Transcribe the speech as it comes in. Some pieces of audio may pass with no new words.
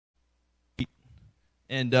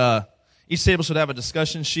And each table should have a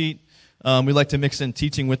discussion sheet. We like to mix in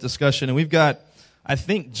teaching with discussion. And we've got, I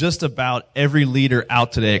think, just about every leader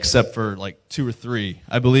out today except for like 2 or 3,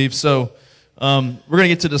 I believe. So we're going to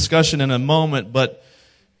get to discussion in a moment. But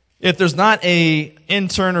if there's not a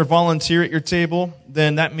intern or volunteer at your table,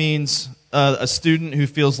 then that means a student who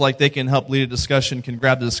feels like they can help lead a discussion can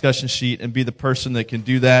grab the discussion sheet and be the person that can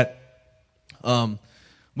do that.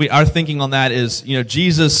 Our thinking on that is,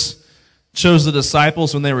 Jesus chose the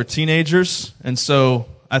disciples when they were teenagers, and so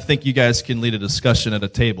I think you guys can lead a discussion at a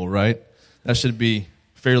table, right? That should be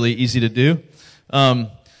fairly easy to do.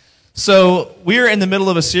 So we're in the middle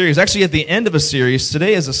of a series, actually at the end of a series.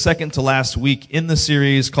 Today is the second to last week in the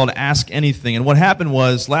series called Ask Anything. And what happened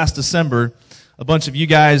was last December, a bunch of you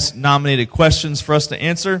guys nominated questions for us to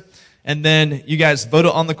answer, and then you guys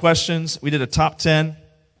voted on the questions. We did a top 10,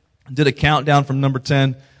 did a countdown from number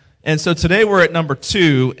 10. And so today we're at number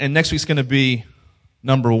 2, and next week's going to be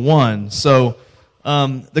number 1. So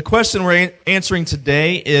the question we're answering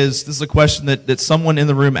today this is a question that someone in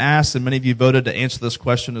the room asked, and many of you voted to answer this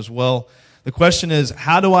question as well. The question is,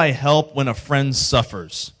 how do I help when a friend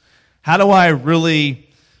suffers? How do I really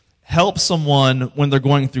help someone when they're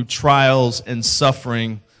going through trials and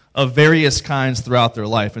suffering of various kinds throughout their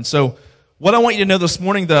life? And so what I want you to know this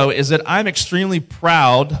morning, though, is that I'm extremely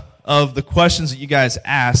proud of the questions that you guys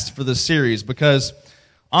asked for this series, because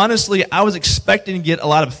honestly, I was expecting to get a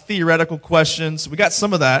lot of theoretical questions. We got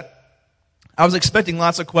some of that. I was expecting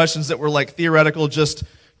lots of questions that were like theoretical, just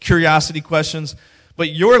curiosity questions. But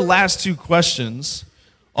your last 2 questions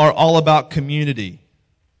are all about community.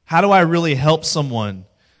 How do I really help someone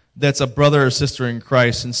that's a brother or sister in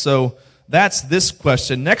Christ? And so that's this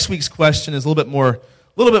question. Next week's question is a little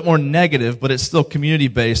bit more negative, but it's still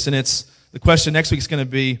community-based. And the question next week is going to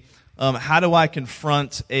be, how do I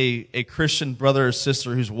confront a Christian brother or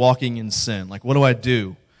sister who's walking in sin? Like, what do I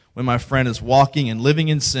do when my friend is walking and living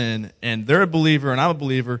in sin, and they're a believer and I'm a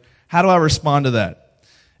believer? How do I respond to that?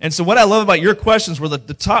 And so what I love about your questions were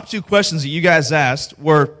the top 2 questions that you guys asked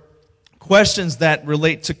were questions that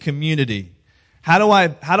relate to community. How do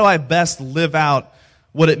I best live out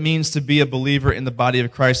what it means to be a believer in the body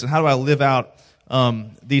of Christ, and how do I live out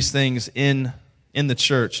these things in the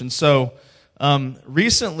church? And so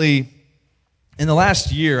recently, in the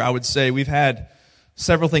last year, I would say we've had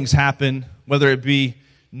several things happen, whether it be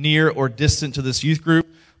near or distant to this youth group,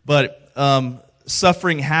 but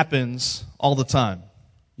suffering happens all the time.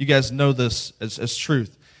 You guys know this as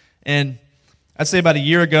truth. And I'd say about a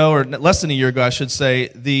year ago, or less than a year ago, I should say,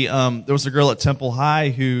 there was a girl at Temple High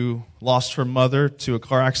who lost her mother to a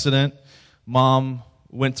car accident. Mom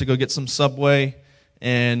went to go get some Subway,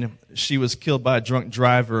 and she was killed by a drunk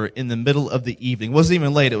driver in the middle of the evening. It wasn't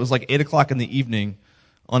even late. It was like 8 o'clock in the evening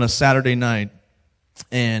on a Saturday night,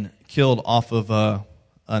 and killed off of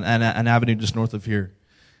an avenue just north of here.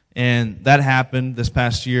 And that happened this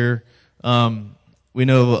past year. We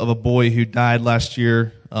know of a boy who died last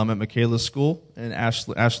year at Michaela's school and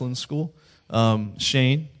Ashland's school.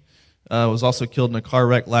 Shane was also killed in a car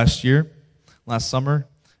wreck last summer.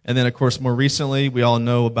 And then, of course, more recently, we all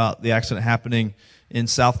know about the accident happening in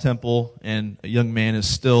South Temple, and a young man is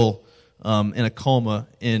still in a coma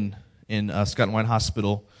in Scott and White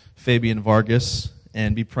Hospital, Fabian Vargas,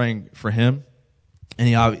 and be praying for him. And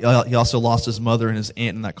he also lost his mother and his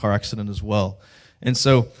aunt in that car accident as well. And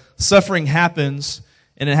so suffering happens,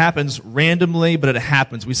 and it happens randomly, but it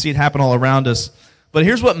happens. We see it happen all around us. But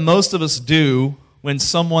here's what most of us do when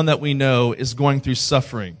someone that we know is going through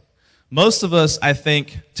suffering. Most of us, I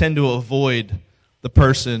think, tend to avoid the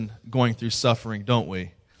person going through suffering, don't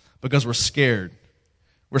we? Because we're scared.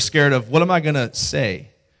 We're scared of, what am I going to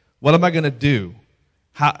say? What am I going to do?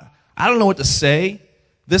 I don't know what to say.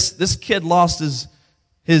 This kid lost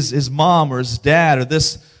his mom or his dad, or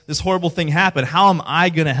this horrible thing happened. How am I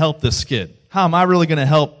going to help this kid? How am I really going to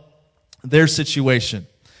help their situation?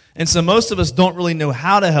 And so most of us don't really know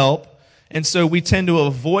how to help, and so we tend to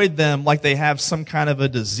avoid them like they have some kind of a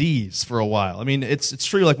disease for a while. I mean, it's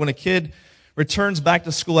true. Like when a kid returns back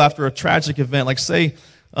to school after a tragic event, like say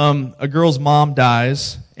a girl's mom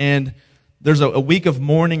dies, and there's a week of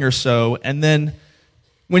mourning or so, and then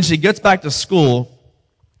when she gets back to school,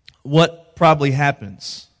 what probably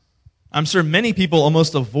happens? I'm sure many people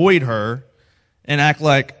almost avoid her and act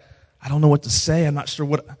like, I don't know what to say. I'm not sure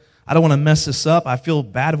I don't want to mess this up. I feel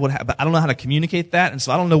bad of what happened, but I don't know how to communicate that, and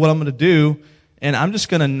so I don't know what I'm going to do, and I'm just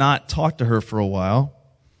going to not talk to her for a while.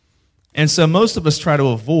 And so most of us try to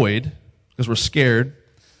avoid because we're scared.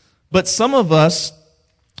 But some of us,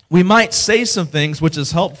 we might say some things which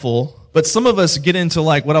is helpful, but some of us get into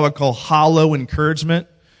like what I would call hollow encouragement.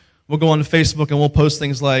 We'll go on to Facebook and we'll post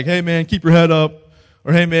things like, hey man, keep your head up.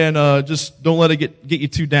 or hey man, just don't let it get you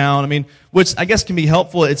too down. I mean, which I guess can be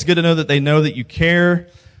helpful. It's good to know that they know that you care,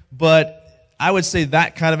 but I would say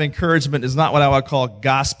that kind of encouragement is not what I would call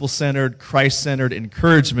gospel-centered, Christ-centered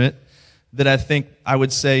encouragement. That I think I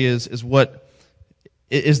would say is what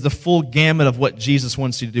is the full gamut of what Jesus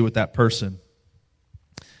wants you to do with that person.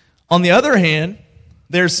 On the other hand,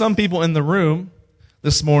 there's some people in the room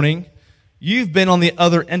this morning, you've been on the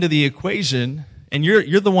other end of the equation, and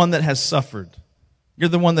you're the one that has suffered. You're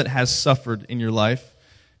the one that has suffered in your life.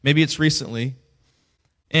 Maybe it's recently.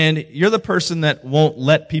 And you're the person that won't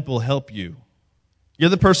let people help you. You're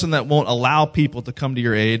the person that won't allow people to come to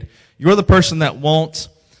your aid. You're the person that won't,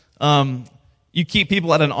 you keep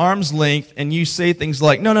people at an arm's length and you say things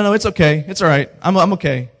like, no, it's okay. It's all right. I'm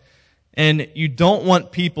okay. And you don't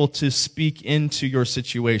want people to speak into your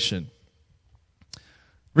situation.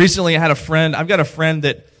 Recently, I've got a friend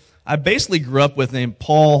that I basically grew up with named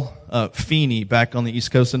Paul Feeney back on the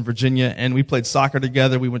East Coast in Virginia, and we played soccer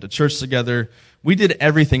together. We went to church together. We did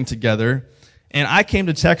everything together. And I came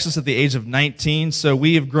to Texas at the age of 19, so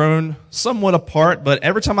we have grown somewhat apart, but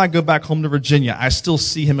every time I go back home to Virginia, I still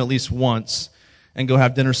see him at least once and go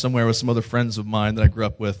have dinner somewhere with some other friends of mine that I grew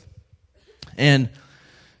up with. And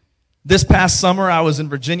this past summer, I was in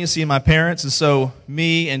Virginia seeing my parents, and so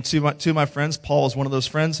me and two of my friends, Paul was one of those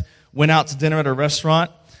friends, went out to dinner at a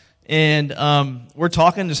restaurant, and we're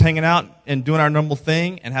talking, just hanging out and doing our normal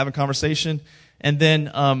thing and having conversation. And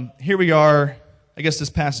then here we are, I guess this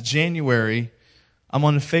past January, I'm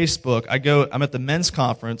on Facebook. I'm at the men's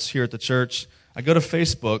conference here at the church. I go to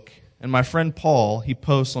Facebook, and my friend Paul, he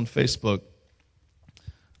posts on Facebook,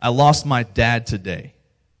 I lost my dad today.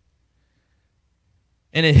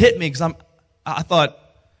 And it hit me because I thought,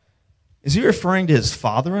 is he referring to his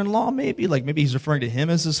father-in-law maybe? Like maybe he's referring to him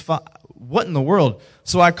as his father. What in the world?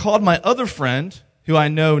 So I called my other friend, who I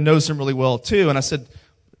know knows him really well too, and I said,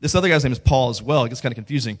 this other guy's name is Paul as well. It gets kind of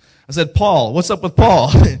confusing. I said, Paul, what's up with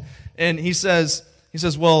Paul? And he says,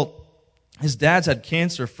 well, his dad's had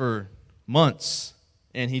cancer for months,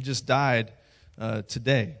 and he just died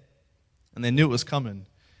today. And they knew it was coming.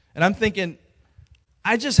 And I'm thinking,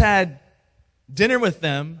 I just had dinner with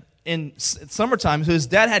them in summertime. So his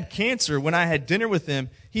dad had cancer. When I had dinner with him,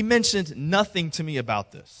 he mentioned nothing to me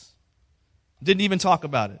about this. Didn't even talk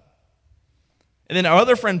about it. And then our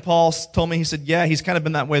other friend Paul told me, he said, yeah, he's kind of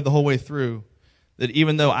been that way the whole way through. That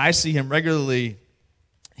even though I see him regularly,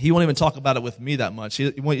 he won't even talk about it with me that much.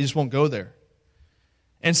 He just won't go there.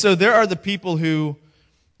 And so there are the people who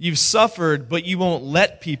you've suffered, but you won't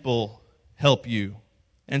let people help you.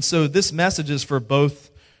 And so this message is for both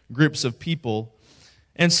groups of people.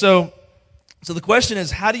 And so the question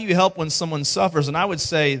is, how do you help when someone suffers? And I would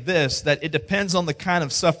say this, that it depends on the kind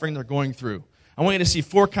of suffering they're going through. I want you to see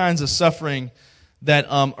 4 kinds of suffering that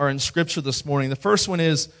are in Scripture this morning. The first one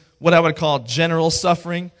is what I would call general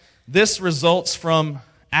suffering. This results from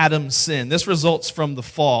Adam's sin. This results from the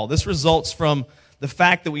fall. This results from the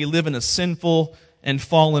fact that we live in a sinful and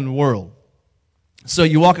fallen world. So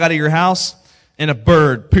you walk out of your house and a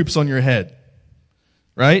bird poops on your head,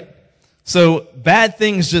 right? So bad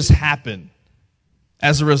things just happen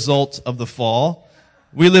as a result of the fall.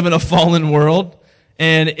 We live in a fallen world,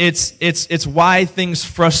 and it's why things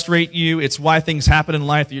frustrate you. It's why things happen in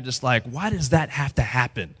life. You're just like, why does that have to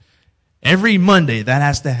happen? Every Monday, that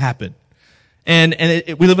has to happen. And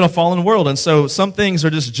we live in a fallen world, and so some things are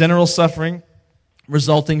just general suffering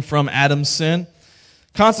resulting from Adam's sin.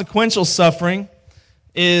 Consequential suffering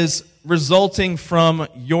is resulting from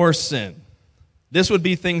your sin. This would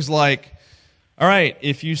be things like, all right,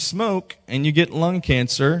 if you smoke and you get lung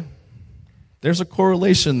cancer, there's a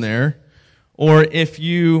correlation there. Or if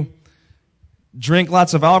you drink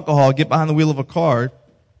lots of alcohol, get behind the wheel of a car,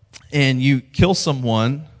 and you kill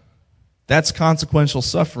someone, that's consequential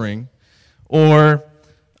suffering. Or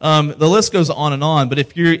the list goes on and on. But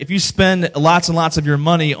if you spend lots and lots of your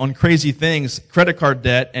money on crazy things, credit card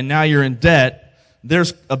debt, and now you're in debt,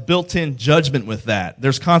 there's a built-in judgment with that.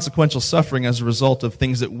 There's consequential suffering as a result of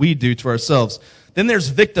things that we do to ourselves. Then there's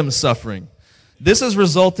victim suffering. This is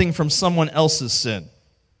resulting from someone else's sin.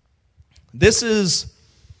 This is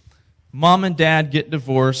mom and dad get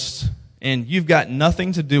divorced, and you've got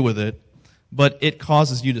nothing to do with it, but it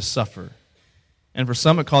causes you to suffer. And for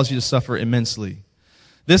some, it causes you to suffer immensely.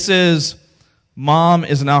 This is mom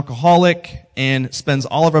is an alcoholic and spends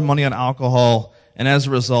all of her money on alcohol, and as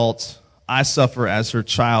a result, I suffer as her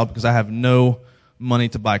child because I have no money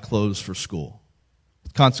to buy clothes for school.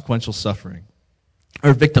 Consequential suffering,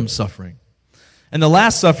 or victim suffering. And the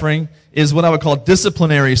last suffering is what I would call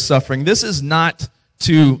disciplinary suffering. This is not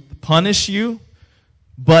to punish you,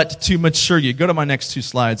 but to mature you. Go to my next 2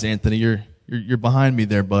 slides, Anthony. You're You're behind me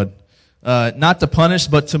there, bud. Not to punish,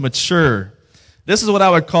 but to mature. This is what I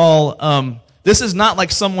would call, this is not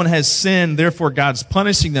like someone has sinned, therefore God's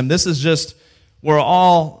punishing them. This is just, we're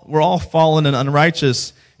all fallen and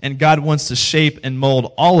unrighteous, and God wants to shape and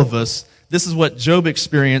mold all of us. This is what Job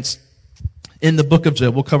experienced in the book of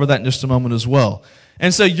Job. We'll cover that in just a moment as well.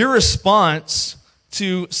 And so your response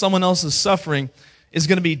to someone else's suffering is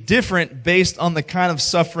going to be different based on the kind of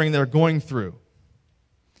suffering they're going through.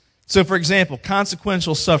 So, for example,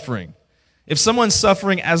 consequential suffering. If someone's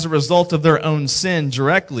suffering as a result of their own sin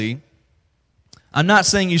directly, I'm not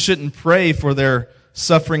saying you shouldn't pray for their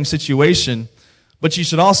suffering situation, but you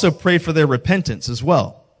should also pray for their repentance as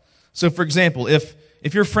well. So, for example, if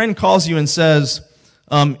your friend calls you and says,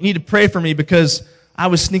 you need to pray for me because I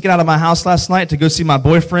was sneaking out of my house last night to go see my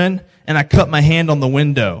boyfriend, and I cut my hand on the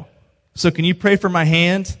window. So can you pray for my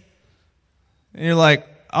hand? And you're like,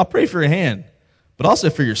 I'll pray for your hand, but also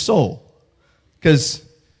for your soul, because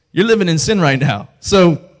you're living in sin right now.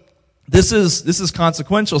 So this is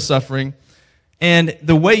consequential suffering, and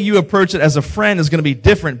the way you approach it as a friend is going to be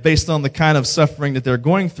different based on the kind of suffering that they're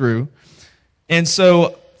going through. And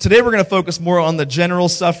so today we're going to focus more on the general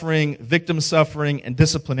suffering, victim suffering, and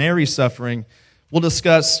disciplinary suffering. We'll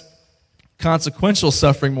discuss consequential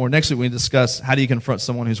suffering more next week when we discuss how do you confront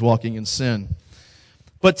someone who's walking in sin.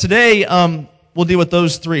 But today we'll deal with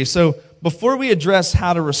those three. So before we address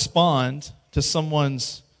how to respond to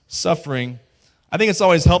someone's suffering, I think it's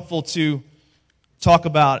always helpful to talk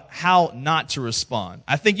about how not to respond.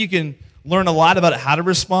 I think you can learn a lot about how to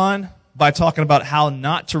respond by talking about how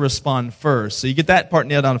not to respond first. So you get that part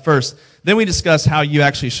nailed down first. Then we discuss how you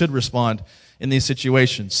actually should respond in these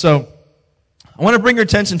situations. So I want to bring your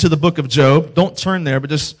attention to the book of Job. Don't turn there,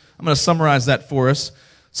 but I'm going to summarize that for us.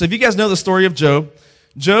 So if you guys know the story of Job,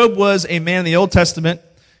 Job was a man in the Old Testament.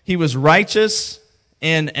 He was righteous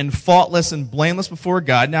and faultless and blameless before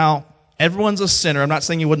God. Now, everyone's a sinner. I'm not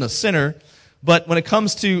saying he wasn't a sinner, but when it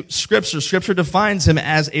comes to Scripture defines him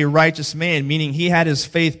as a righteous man, meaning he had his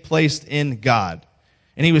faith placed in God.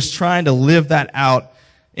 And he was trying to live that out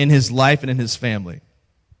in his life and in his family.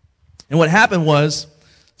 And what happened was,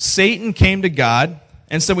 Satan came to God,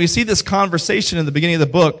 and so we see this conversation in the beginning of the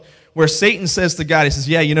book where Satan says to God, he says,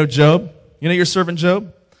 yeah, you know Job? You know your servant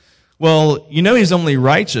Job? Well, you know he's only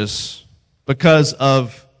righteous because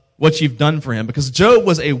of what you've done for him. Because Job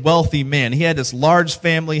was a wealthy man. He had this large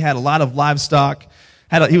family, had a lot of livestock.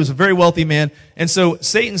 He was a very wealthy man. And so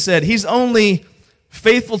Satan said, he's only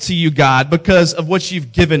faithful to you, God, because of what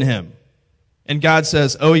you've given him. And God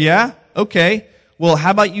says, oh yeah? Okay. Well, how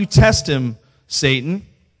about you test him, Satan?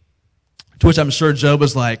 To which I'm sure Job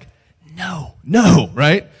was like, no,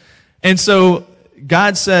 right? And so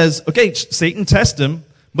God says, okay, Satan, test him,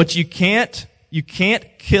 but you can't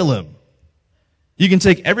kill him. You can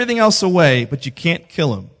take everything else away, but you can't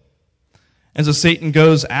kill him. And so Satan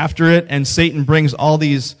goes after it, and Satan brings all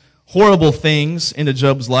these horrible things into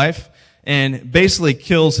Job's life and basically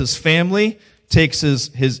kills his family, takes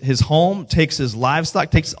his home, takes his livestock,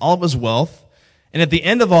 takes all of his wealth. And at the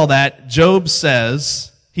end of all that, Job says,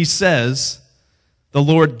 the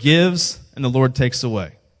Lord gives and the Lord takes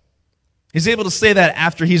away. He's able to say that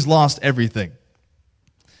after he's lost everything.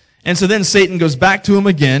 And so then Satan goes back to him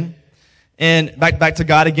again, and back to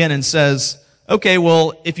God again, and says, okay,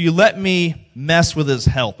 well, if you let me mess with his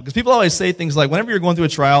health. Because people always say things like, whenever you're going through a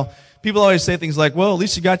trial, people always say things like, well, at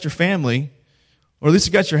least you got your family, or at least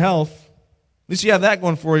you got your health. At least you have that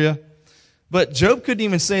going for you. But Job couldn't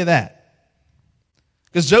even say that.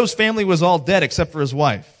 Because Job's family was all dead except for his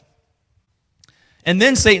wife. And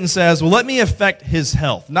then Satan says, well, let me affect his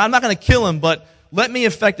health. Now, I'm not going to kill him, but let me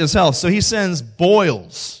affect his health. So he sends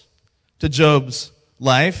boils to Job's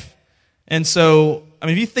life. And so,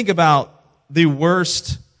 if you think about the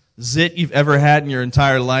worst zit you've ever had in your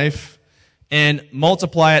entire life and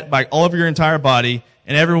multiply it by all over your entire body,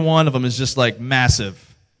 and every one of them is just like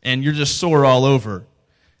massive, and you're just sore all over.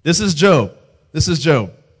 This is Job.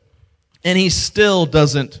 And he still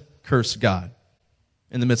doesn't curse God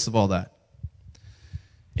in the midst of all that.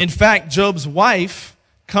 In fact, Job's wife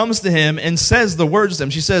comes to him and says the words to him.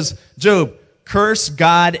 She says, Job, curse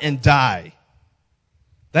God and die.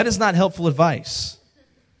 That is not helpful advice.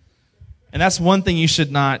 And that's one thing you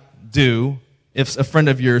should not do if a friend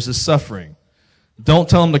of yours is suffering. Don't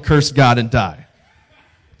tell him to curse God and die.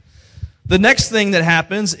 The next thing that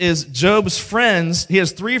happens is Job's friends, he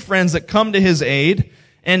has 3 friends that come to his aid,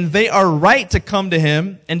 and they are right to come to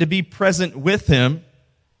him and to be present with him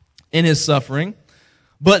in his suffering.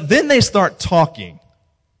 But then they start talking,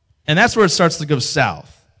 and that's where it starts to go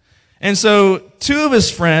south. And so 2 of his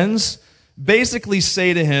friends basically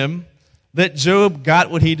say to him that Job got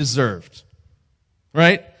what he deserved.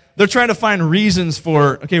 right? They're trying to find reasons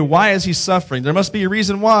for, okay, why is he suffering? There must be a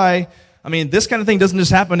reason why. I mean, this kind of thing doesn't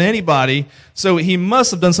just happen to anybody, so he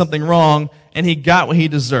must have done something wrong, and he got what he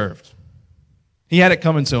deserved. He had it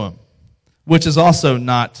coming to him, which is also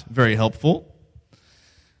not very helpful.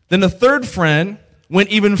 Then the third friend went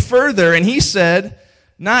even further, and he said,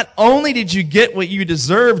 not only did you get what you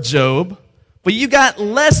deserved, Job, but you got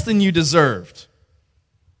less than you deserved.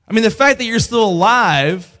 I mean, the fact that you're still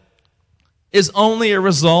alive is only a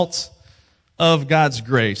result of God's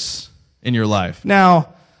grace in your life.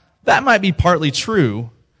 Now, that might be partly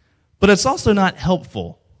true, but it's also not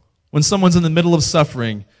helpful when someone's in the middle of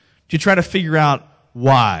suffering to try to figure out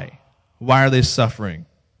why. Why are they suffering?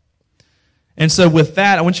 And so with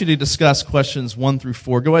that, I want you to discuss questions 1 through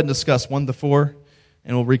 4. Go ahead and discuss 1 to 4,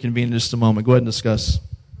 and we'll reconvene in just a moment. Go ahead and discuss.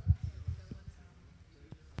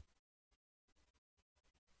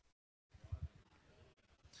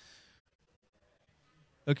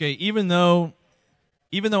 Okay, even though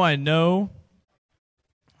I know,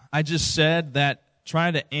 I just said that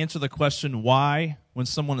trying to answer the question why when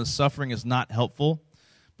someone is suffering is not helpful,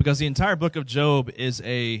 because the entire book of Job is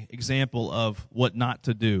an example of what not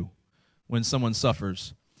to do when someone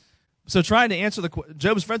suffers. So trying to answer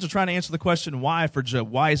Job's friends are trying to answer the question why for Job,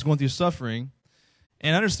 why he's going through suffering,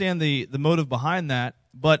 and understand the motive behind that,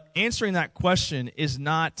 but answering that question is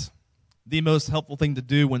not the most helpful thing to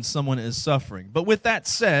do when someone is suffering. But with that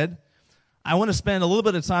said, I want to spend a little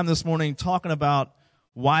bit of time this morning talking about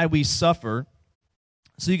why we suffer,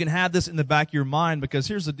 so you can have this in the back of your mind, because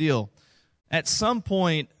here's the deal. At some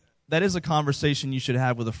point, that is a conversation you should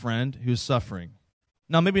have with a friend who's suffering.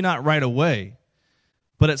 Now, maybe not right away,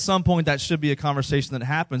 but at some point that should be a conversation that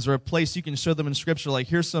happens, or a place you can show them in Scripture, like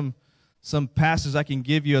here's some passages I can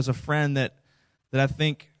give you as a friend that I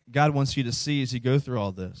think God wants you to see as you go through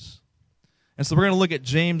all this. And so we're going to look at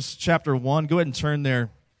James chapter 1. Go ahead and turn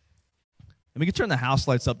there. And we can turn the house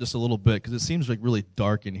lights up just a little bit, because it seems like really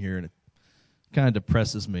dark in here, and it kind of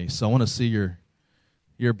depresses me. So I want to see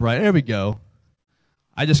your bright. There we go.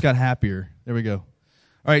 I just got happier. There we go.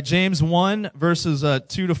 All right, James 1, verses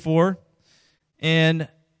 2 to 4. And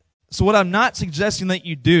so what I'm not suggesting that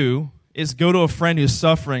you do is go to a friend who's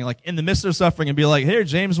suffering, like in the midst of suffering, and be like, here,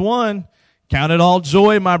 James 1, count it all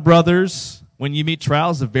joy, my brothers, when you meet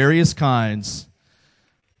trials of various kinds.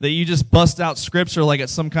 That you just bust out Scripture like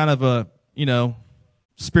it's some kind of a,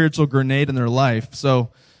 spiritual grenade in their life.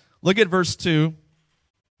 So look at verse 2.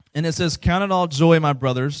 And it says, count it all joy, my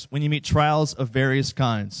brothers, when you meet trials of various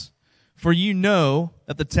kinds. For you know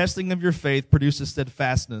that the testing of your faith produces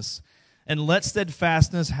steadfastness. And let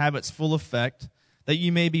steadfastness have its full effect, that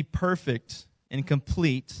you may be perfect and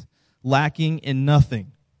complete, lacking in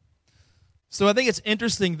nothing. So I think it's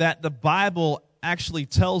interesting that the Bible actually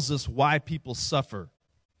tells us why people suffer.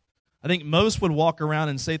 I think most would walk around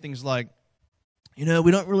and say things like, we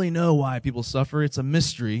don't really know why people suffer. It's a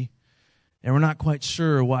mystery. And we're not quite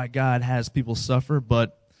sure why God has people suffer,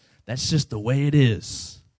 but that's just the way it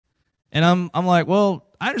is. And I'm like, well,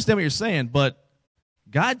 I understand what you're saying, but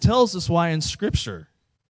God tells us why in Scripture,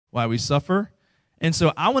 why we suffer. And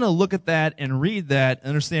so I want to look at that and read that and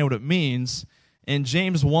understand what it means. And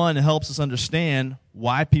James 1 helps us understand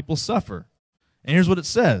why people suffer. And here's what it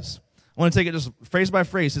says. I want to take it just phrase by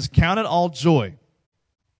phrase. It says, count it all joy.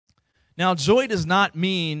 Now, joy does not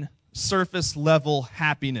mean surface level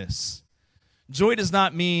happiness. Joy does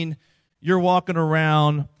not mean you're walking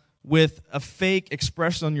around with a fake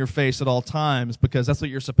expression on your face at all times because that's what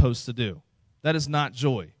you're supposed to do. That is not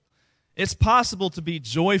joy. It's possible to be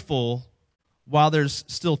joyful while there's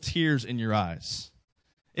still tears in your eyes.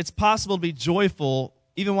 It's possible to be joyful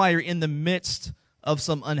even while you're in the midst of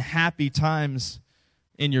some unhappy times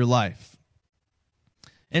in your life.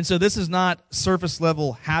 And so this is not surface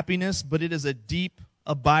level happiness, but it is a deep,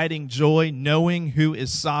 abiding joy, knowing who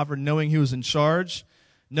is sovereign, knowing who is in charge,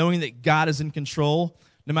 knowing that God is in control,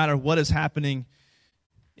 no matter what is happening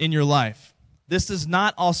in your life. This does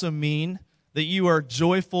not also mean that you are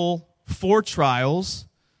joyful for trials,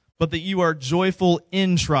 but that you are joyful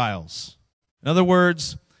in trials. In other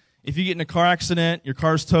words, if you get in a car accident, your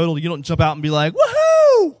car's totaled, you don't jump out and be like,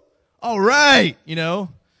 woohoo! All right,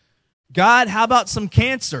 God, how about some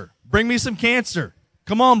cancer? Bring me some cancer.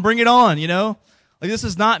 Come on, bring it on, Like, this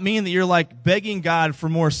does not mean that you're like begging God for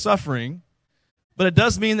more suffering, but it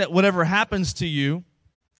does mean that whatever happens to you,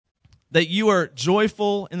 that you are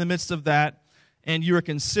joyful in the midst of that, and you are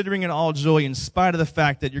considering it all joy in spite of the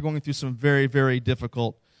fact that you're going through some very, very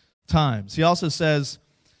difficult times. He also says,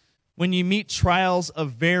 when you meet trials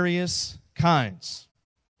of various kinds,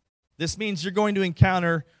 this means you're going to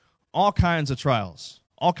encounter all kinds of trials,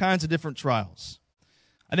 all kinds of different trials.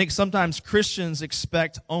 I think sometimes Christians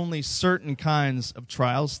expect only certain kinds of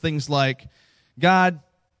trials. Things like, God,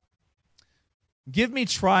 give me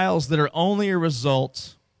trials that are only a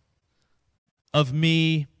result of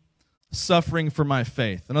me suffering for my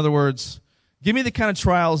faith. In other words, give me the kind of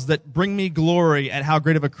trials that bring me glory at how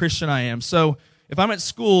great of a Christian I am. So if I'm at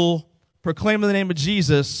school proclaiming the name of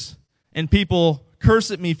Jesus and people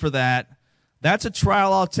curse at me for that, that's a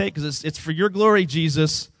trial I'll take because it's for your glory,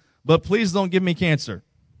 Jesus, but please don't give me cancer.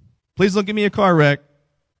 Please don't give me a car wreck.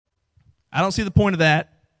 I don't see the point of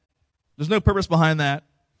that. There's no purpose behind that.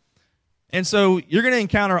 And so you're going to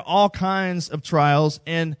encounter all kinds of trials,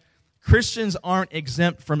 and Christians aren't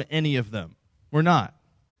exempt from any of them. We're not.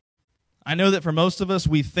 I know that for most of us,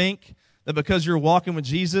 we think that because you're walking with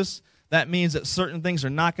Jesus, that means that certain things are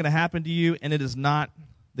not going to happen to you, and it is not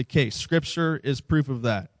the case. Scripture is proof of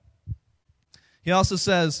that. He also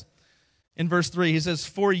says, in verse 3, he says,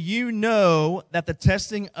 for you know that the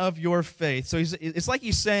testing of your faith. So it's like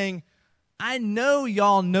he's saying, I know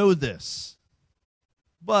y'all know this,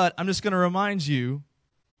 but I'm just going to remind you,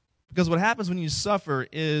 because what happens when you suffer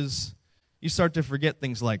is you start to forget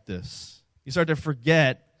things like this. You start to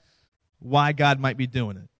forget why God might be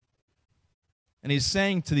doing it. And he's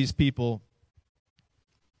saying to these people,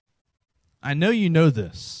 I know you know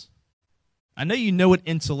this. I know you know it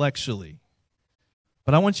intellectually.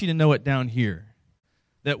 But I want you to know it down here,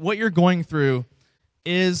 that what you're going through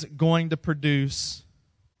is going to produce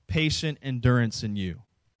patient endurance in you.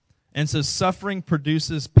 And so suffering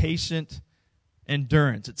produces patient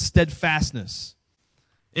endurance. It's steadfastness.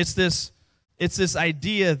 It's this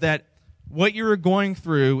idea that what you're going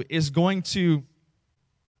through is going to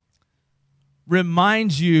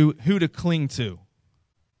remind you who to cling to.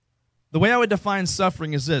 The way I would define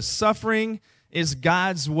suffering is this. Suffering is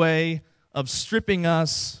God's way of stripping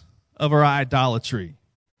us of our idolatry.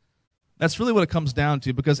 That's really what it comes down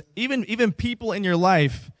to, because even people in your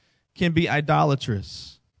life can be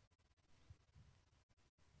idolatrous.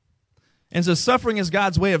 And so suffering is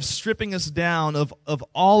God's way of stripping us down of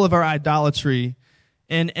all of our idolatry.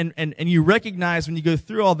 And you recognize when you go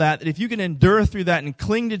through all that if you can endure through that and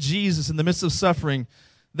cling to Jesus in the midst of suffering,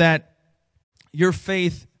 that your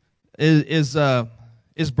faith is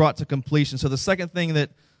brought to completion. So the second thing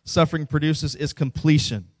that suffering produces is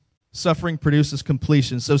completion. Suffering produces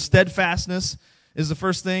completion. So steadfastness is the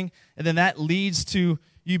first thing, and then that leads to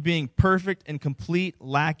you being perfect and complete,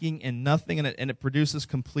 lacking in nothing, and it produces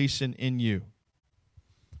completion in you.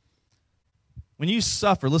 When you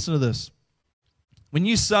suffer, listen to this. When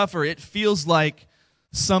you suffer, it feels like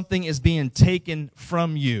something is being taken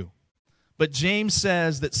from you. But James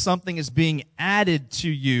says that something is being added to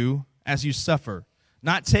you as you suffer.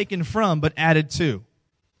 Not taken from, but added to.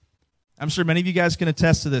 I'm sure many of you guys can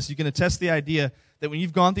attest to this. You can attest to the idea that when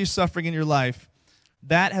you've gone through suffering in your life,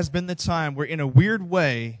 that has been the time where, in a weird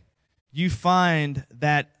way, you find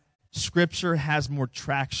that Scripture has more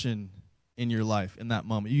traction in your life in that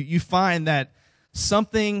moment. You find that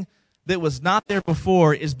something that was not there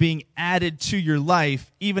before is being added to your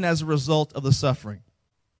life, even as a result of the suffering.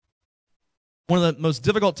 One of the most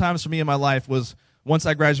difficult times for me in my life was once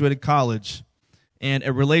I graduated college, and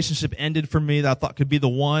a relationship ended for me that I thought could be the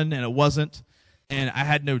one, and it wasn't. And I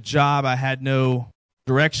had no job. I had no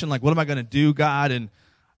direction. Like, what am I going to do, God? And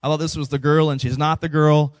I thought this was the girl, and she's not the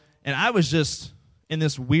girl. And I was just in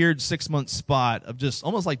this weird 6-month spot of just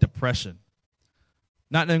almost like depression,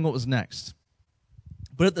 not knowing what was next.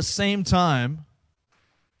 But at the same time,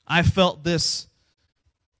 I felt this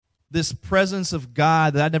presence of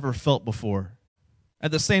God that I'd never felt before.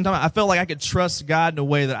 At the same time, I felt like I could trust God in a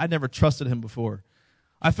way that I'd never trusted him before.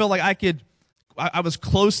 I felt like I was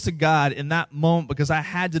close to God in that moment because I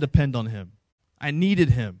had to depend on him. I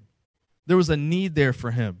needed him. There was a need there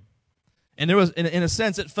for him. And there was, in a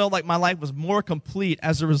sense, it felt like my life was more complete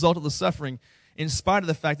as a result of the suffering, in spite of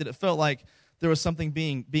the fact that it felt like there was something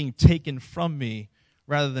being taken from me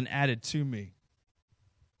rather than added to me.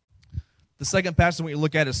 The second passage we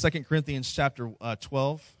look at is 2 Corinthians chapter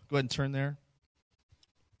 12. Go ahead and turn there.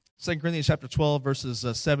 2 Corinthians chapter 12, verses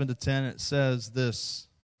 7 to 10, it says this.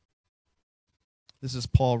 This is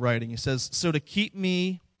Paul writing. He says, so to keep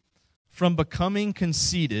me from becoming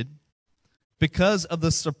conceited because of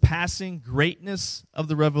the surpassing greatness of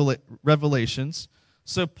the revelations.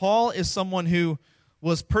 So Paul is someone who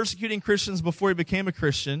was persecuting Christians before he became a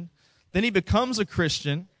Christian. Then he becomes a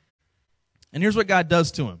Christian. And here's what God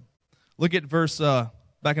does to him. Look at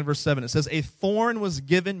back in verse 7. It says, a thorn was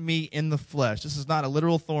given me in the flesh. This is not a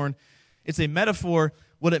literal thorn. It's a metaphor.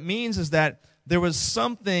 What it means is that there was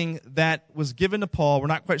something that was given to Paul. We're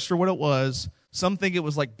not quite sure what it was. Some think it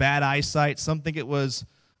was like bad eyesight. Some think it was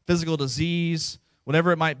physical disease.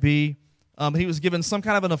 whatever it might be. He was given some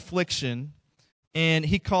kind of an affliction, and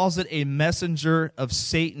he calls it a messenger of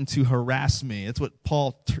Satan to harass me. That's what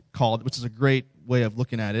Paul called, which is a great way of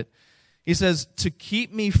looking at it. He says, to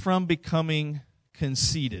keep me from becoming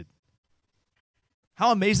conceited.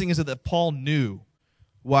 How amazing is it that Paul knew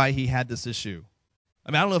why he had this issue?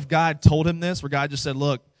 I don't know if God told him this, where God just said,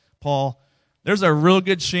 look, Paul, there's a real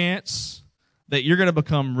good chance that you're going to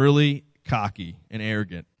become really cocky and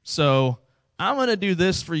arrogant. So I'm going to do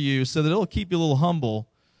this for you so that it'll keep you a little humble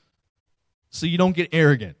so you don't get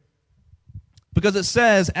arrogant. Because it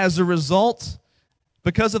says, as a result,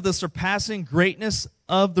 because of the surpassing greatness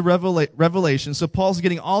of the revelation, so Paul's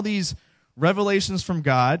getting all these revelations from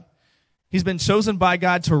God. He's been chosen by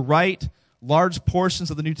God to write large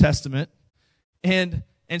portions of the New Testament. And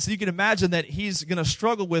so you can imagine that he's going to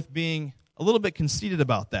struggle with being a little bit conceited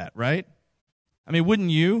about that, right? Wouldn't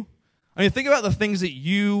you? Think about the things that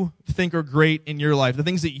you think are great in your life, the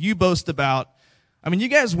things that you boast about. You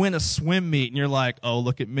guys win a swim meet and you're like, oh,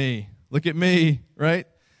 look at me, right?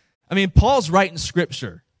 Paul's writing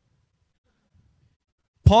Scripture.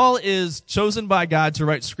 Paul is chosen by God to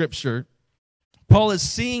write Scripture. Paul is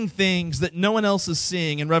seeing things that no one else is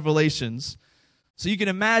seeing in Revelations. So you can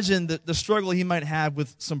imagine the struggle he might have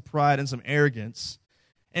with some pride and some arrogance.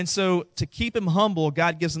 And so to keep him humble,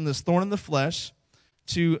 God gives him this thorn in the flesh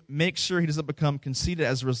to make sure he doesn't become conceited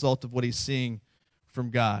as a result of what he's seeing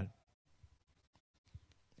from God.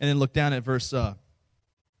 And then look down at verse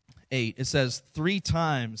 8. It says, 3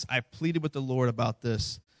 times I pleaded with the Lord about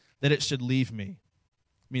this, that it should leave me,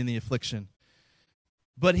 meaning the affliction.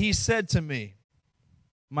 But he said to me,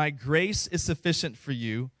 my grace is sufficient for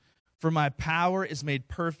you, for my power is made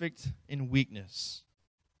perfect in weakness.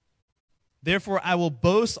 Therefore, I will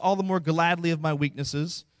boast all the more gladly of my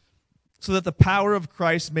weaknesses, so that the power of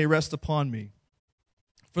Christ may rest upon me.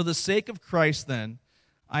 For the sake of Christ, then,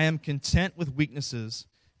 I am content with weaknesses,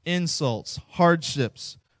 insults,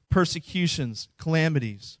 hardships, persecutions,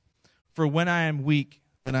 calamities. For when I am weak,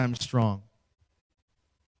 then I am strong.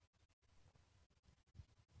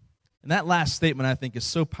 And that last statement, I think, is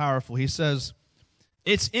so powerful. He says,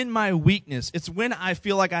 it's in my weakness. It's when I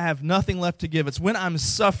feel like I have nothing left to give. It's when I'm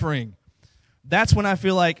suffering. That's when I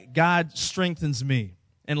feel like God strengthens me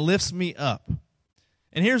and lifts me up.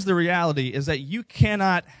 And here's the reality, is that you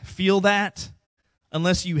cannot feel that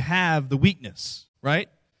unless you have the weakness, right?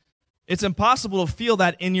 It's impossible to feel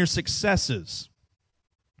that in your successes.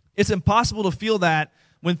 It's impossible to feel that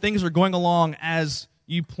when things are going along as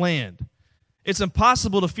you planned. It's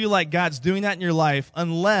impossible to feel like God's doing that in your life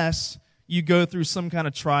unless you go through some kind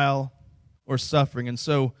of trial or suffering. And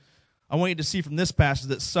so I want you to see from this passage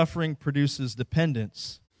that suffering produces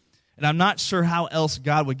dependence. And I'm not sure how else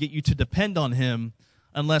God would get you to depend on him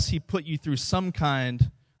unless he put you through some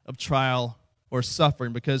kind of trial or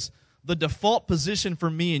suffering, because the default position for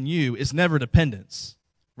me and you is never dependence,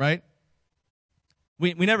 right?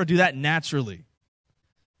 We never do that naturally.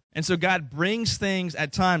 And so God brings things,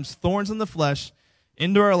 at times, thorns in the flesh,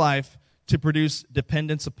 into our life to produce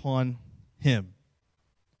dependence upon him.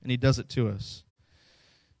 And he does it to us.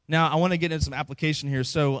 Now, I want to get into some application here.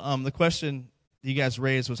 So the question that you guys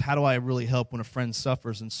raised was, how do I really help when a friend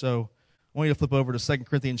suffers? And so I want you to flip over to 2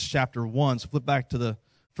 Corinthians chapter 1. So flip back to the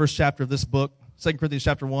first chapter of this book, 2 Corinthians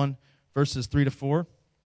chapter 1, verses 3 to 4.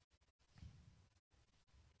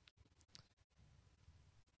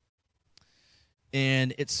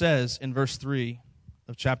 And it says in verse 3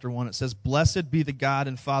 of chapter 1, it says, blessed be the God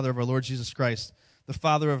and Father of our Lord Jesus Christ, the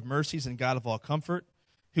Father of mercies and God of all comfort,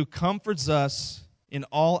 who comforts us in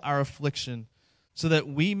all our affliction, so that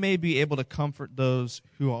we may be able to comfort those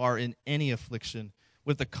who are in any affliction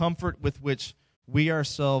with the comfort with which we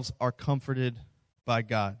ourselves are comforted by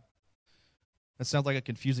God. That sounds like a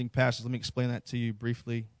confusing passage. Let me explain that to you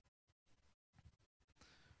briefly.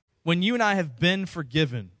 When you and I have been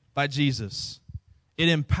forgiven by Jesus, it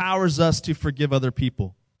empowers us to forgive other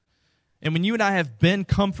people. And when you and I have been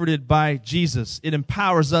comforted by Jesus, it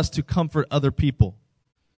empowers us to comfort other people.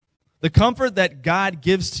 The comfort that God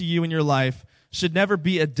gives to you in your life should never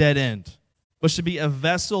be a dead end, but should be a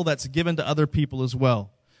vessel that's given to other people as well.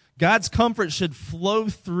 God's comfort should flow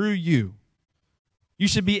through you. You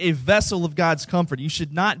should be a vessel of God's comfort. You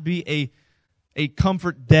should not be a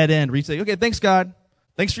comfort dead end where you say, okay, thanks, God.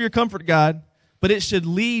 Thanks for your comfort, God. But it should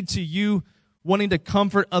lead to you wanting to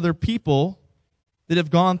comfort other people that have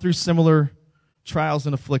gone through similar trials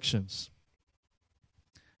and afflictions.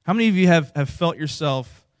 How many of you have felt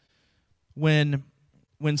yourself when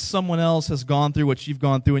someone else has gone through what you've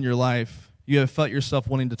gone through in your life, you have felt yourself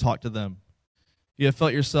wanting to talk to them? You have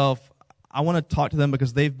felt yourself, I want to talk to them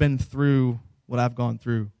because they've been through what I've gone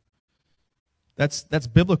through. That's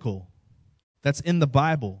biblical. That's in the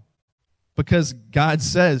Bible. Because God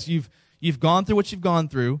says you've gone through what you've gone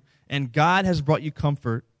through, and God has brought you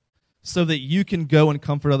comfort so that you can go and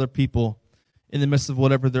comfort other people in the midst of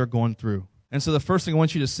whatever they're going through. And so the first thing I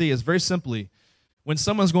want you to see is very simply, when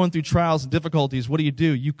someone's going through trials and difficulties, what do?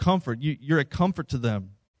 You comfort. You're a comfort to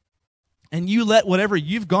them. And you let whatever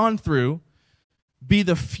you've gone through be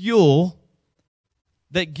the fuel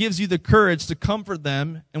that gives you the courage to comfort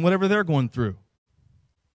them in whatever they're going through.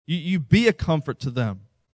 You be a comfort to them.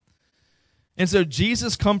 And so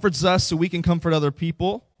Jesus comforts us so we can comfort other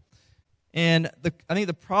people. And I think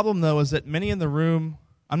the problem, though, is that many in the room,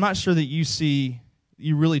 I'm not sure that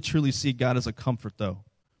you really truly see God as a comfort, though.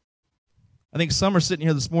 I think some are sitting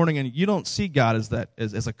here this morning and you don't see God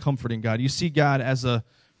as a comforting God. You see God as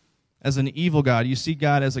an evil God. You see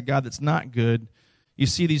God as a God that's not good. You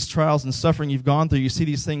see these trials and suffering you've gone through. You see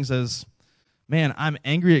these things as, man, I'm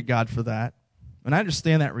angry at God for that. And I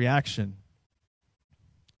understand that reaction.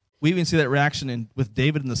 We even see that reaction with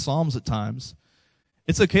David in the Psalms at times.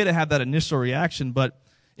 It's okay to have that initial reaction, but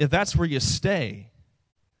if that's where you stay,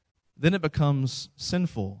 then it becomes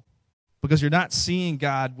sinful because you're not seeing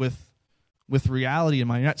God with reality in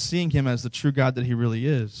mind. You're not seeing him as the true God that he really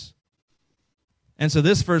is. And so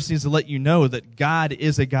this verse needs to let you know that God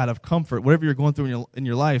is a God of comfort. Whatever you're going through in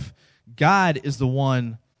your life, God is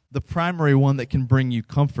the primary one that can bring you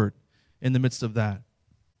comfort in the midst of that.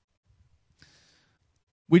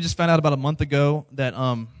 We just found out about a month ago that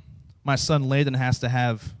my son Layden has to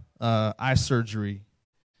have eye surgery.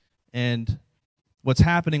 And what's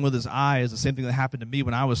happening with his eye is the same thing that happened to me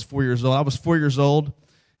when I was 4 years old. I was 4 years old,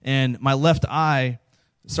 and my left eye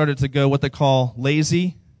started to go what they call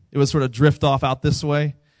lazy. It would sort of drift off out this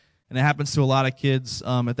way, and it happens to a lot of kids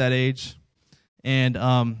at that age. And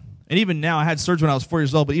even now, I had surgery when I was 4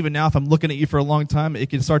 years old, but even now, if I'm looking at you for a long time, it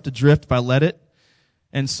can start to drift if I let it.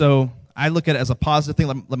 And so I look at it as a positive thing.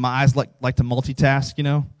 Like my eyes like to multitask,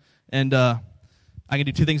 and I can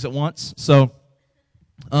do two things at once. So,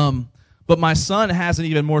 but my son has an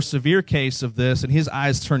even more severe case of this, and his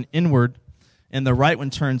eyes turn inward, and the right one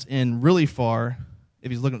turns in really far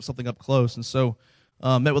if he's looking at something up close. And so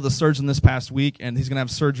met with a surgeon this past week, and he's going to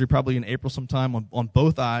have surgery probably in April sometime on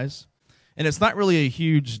both eyes. And it's not really a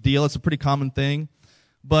huge deal. It's a pretty common thing.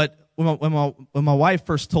 But when my wife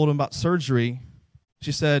first told him about surgery,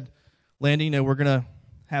 she said, Landy, we're going to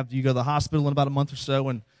have you go to the hospital in about a month or so,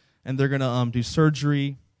 and they're going to do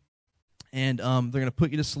surgery, and they're going to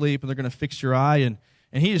put you to sleep, and they're going to fix your eye. And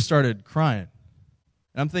he just started crying.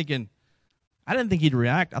 And I'm thinking, I didn't think he'd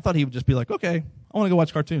react. I thought he would just be like, okay, I want to go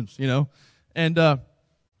watch cartoons, And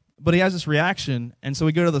but he has this reaction, and so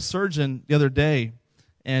we go to the surgeon the other day,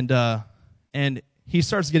 and he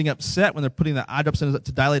starts getting upset when they're putting the eye drops in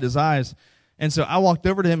to dilate his eyes. And so I walked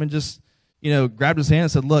over to him and just, grabbed his hand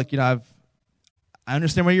and said, look, I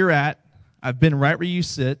understand where you're at. I've been right where you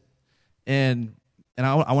sit, and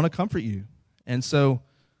I want to comfort you. And so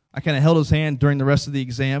I kind of held his hand during the rest of the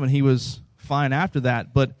exam, and he was fine after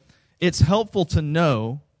that. But it's helpful to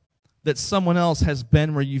know that someone else has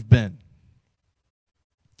been where you've been.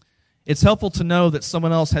 It's helpful to know that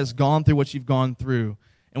someone else has gone through what you've gone through.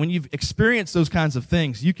 And when you've experienced those kinds of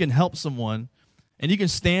things, you can help someone, and you can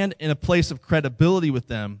stand in a place of credibility with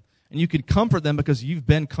them, and you can comfort them because you've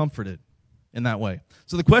been comforted in that way.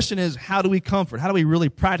 So the question is, how do we comfort? How do we really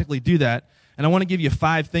practically do that? And I want to give you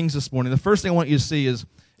 5 things this morning. The first thing I want you to see is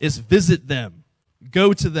visit them.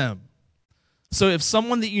 Go to them. So if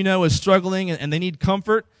someone that you know is struggling and they need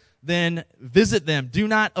comfort, then visit them. Do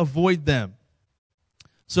not avoid them.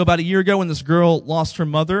 So about a year ago when this girl lost her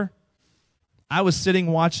mother, I was sitting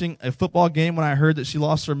watching a football game when I heard that she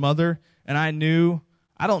lost her mother, and I knew,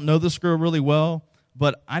 I don't know this girl really well,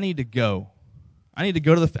 but I need to go. I need to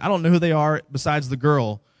go to I don't know who they are besides the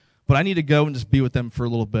girl, but I need to go and just be with them for a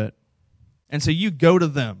little bit. And so you go to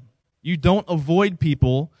them. You don't avoid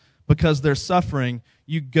people because they're suffering.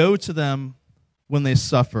 You go to them when they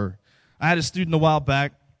suffer. I had a student a while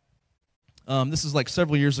back, this is like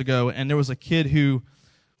several years ago, and there was a kid who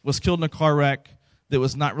was killed in a car wreck that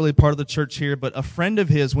was not really part of the church here, but a friend of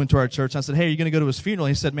his went to our church. And I said, hey, are you going to go to his funeral?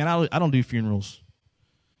 He said, man, I don't do funerals.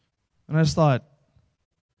 And I just thought,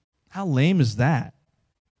 how lame is that?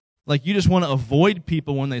 Like, you just want to avoid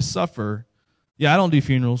people when they suffer. Yeah, I don't do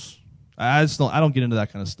funerals. I don't get into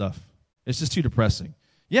that kind of stuff. It's just too depressing.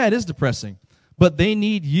 Yeah, it is depressing. But they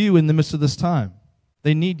need you in the midst of this time.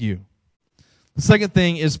 They need you. The second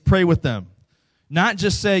thing is pray with them. Not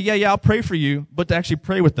just say, yeah, I'll pray for you, but to actually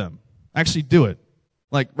pray with them. Actually do it.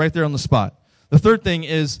 Like right there on the spot. The third thing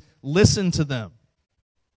is listen to them.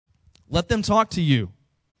 Let them talk to you.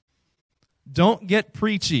 Don't get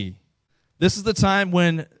preachy. This is the time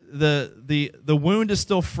when the wound is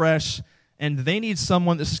still fresh, and they need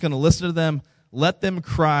someone that's just going to listen to them, let them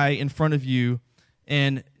cry in front of you,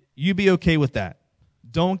 and you be okay with that.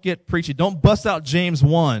 Don't get preachy. Don't bust out James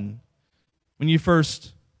 1 when you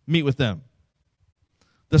first meet with them.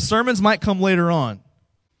 The sermons might come later on.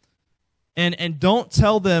 And don't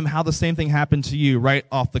tell them how the same thing happened to you right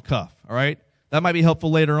off the cuff, all right? That might be helpful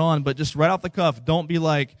later on, but just right off the cuff, don't be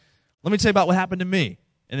like, let me tell you about what happened to me,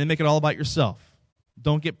 and then make it all about yourself.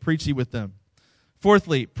 Don't get preachy with them.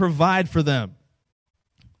 Fourthly, provide for them.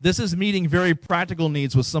 This is meeting very practical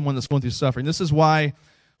needs with someone that's going through suffering. This is why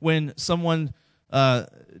when someone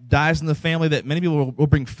dies in the family, that many people will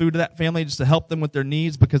bring food to that family just to help them with their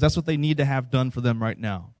needs, because that's what they need to have done for them right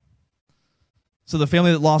now. So the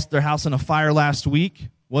family that lost their house in a fire last week,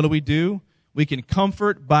 what do? We can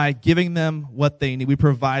comfort by giving them what they need. We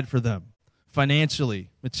provide for them financially,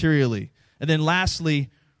 materially. And then lastly,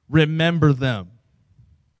 remember them.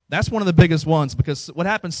 That's one of the biggest ones, because what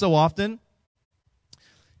happens so often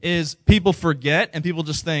is people forget, and people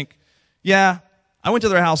just think, yeah, I went to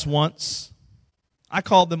their house once, I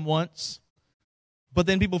called them once, but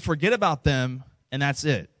then people forget about them, and that's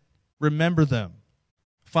it. Remember them.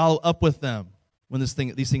 Follow up with them when these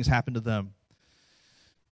things happen to them.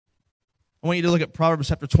 I want you to look at Proverbs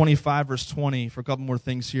chapter 25, verse 20 for a couple more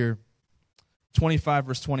things here. 25,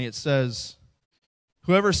 verse 20, it says,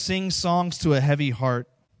 whoever sings songs to a heavy heart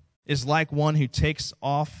is like one who takes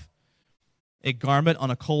off a garment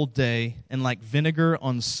on a cold day and like vinegar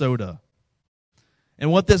on soda.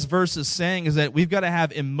 And what this verse is saying is that we've got to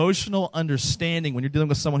have emotional understanding when you're dealing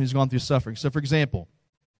with someone who's gone through suffering. So, for example,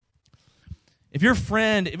 if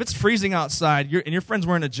it's freezing outside and your friend's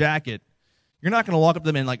wearing a jacket, you're not going to walk up to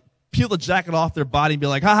them and like peel the jacket off their body and be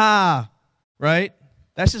like, ha-ha, right?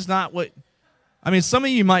 That's just not what, some of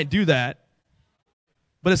you might do that,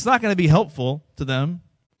 but it's not going to be helpful to them.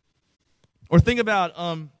 Or think about,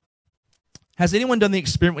 has anyone done the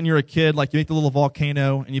experiment when you were a kid, like you make the little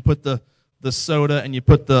volcano and you put the soda and you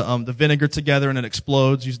put the vinegar together and it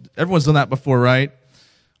explodes? Everyone's done that before, right?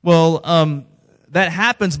 Well, that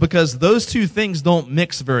happens because those two things don't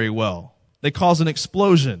mix very well. They cause an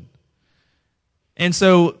explosion. And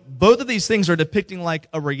so both of these things are depicting like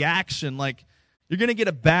a reaction, like you're going to get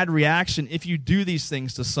a bad reaction if you do these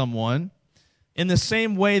things to someone. In the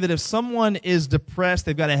same way that if someone is depressed,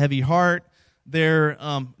 they've got a heavy heart, they're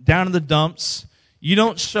down in the dumps, you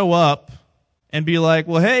don't show up and be like,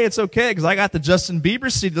 well, hey, it's okay because I got the Justin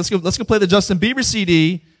Bieber CD. Let's go play the Justin Bieber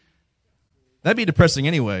CD. That'd be depressing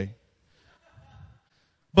anyway.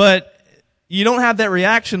 But you don't have that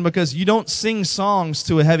reaction because you don't sing songs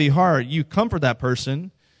to a heavy heart. You comfort that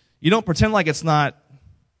person. You don't pretend like that's not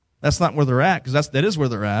where they're at, because that is where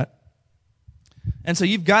they're at. And so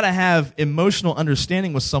you've got to have emotional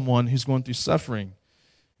understanding with someone who's going through suffering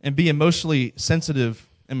and be emotionally sensitive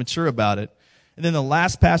and mature about it. And then the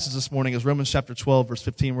last passage this morning is Romans chapter 12, verse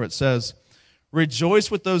 15, where it says, rejoice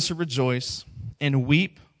with those who rejoice and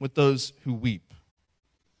weep with those who weep.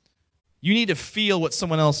 You need to feel what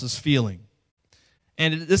someone else is feeling.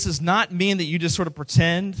 And this does not mean that you just sort of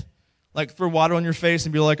pretend, like throw water on your face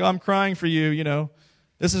and be like, oh, I'm crying for you,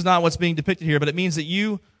 This is not what's being depicted here, but it means that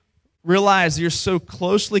you realize that you're so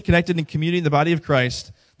closely connected in community in the body of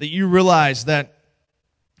Christ that you realize that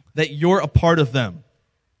you're a part of them.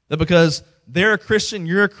 That because they're a Christian,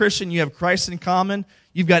 you're a Christian, you have Christ in common,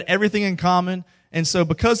 you've got everything in common, and so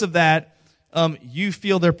because of that, you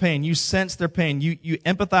feel their pain, you sense their pain, you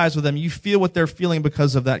empathize with them, you feel what they're feeling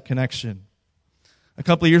because of that connection. A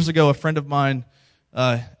couple of years ago, a friend of mine,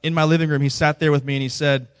 in my living room, he sat there with me and he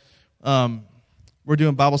said, we're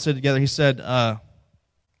doing Bible study together, he said,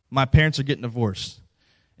 my parents are getting divorced.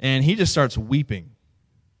 And he just starts weeping.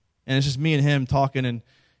 And it's just me and him talking, and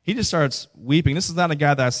he just starts weeping. This is not a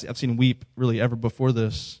guy that I've seen weep really ever before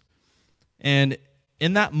this. And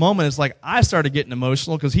in that moment, it's like I started getting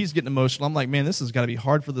emotional because he's getting emotional. I'm like, man, this has got to be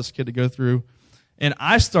hard for this kid to go through. And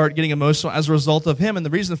I start getting emotional as a result of him. And the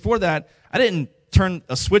reason for that, I didn't turn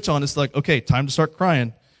a switch on. It's like, okay, time to start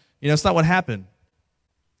crying. It's not what happened.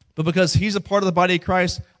 But because he's a part of the body of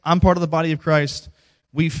Christ, I'm part of the body of Christ,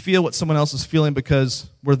 we feel what someone else is feeling because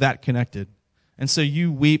we're that connected. And so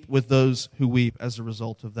you weep with those who weep as a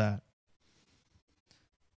result of that.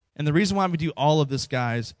 And the reason why we do all of this,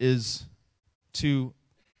 guys, is to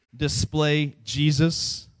display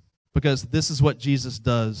Jesus, because this is what Jesus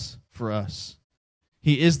does for us.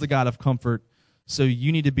 He is the God of comfort, so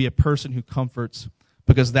you need to be a person who comforts,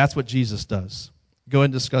 because that's what Jesus does. Go ahead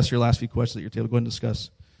and discuss your last few questions at your table. Go ahead and discuss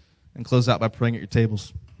and close out by praying at your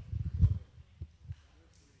tables.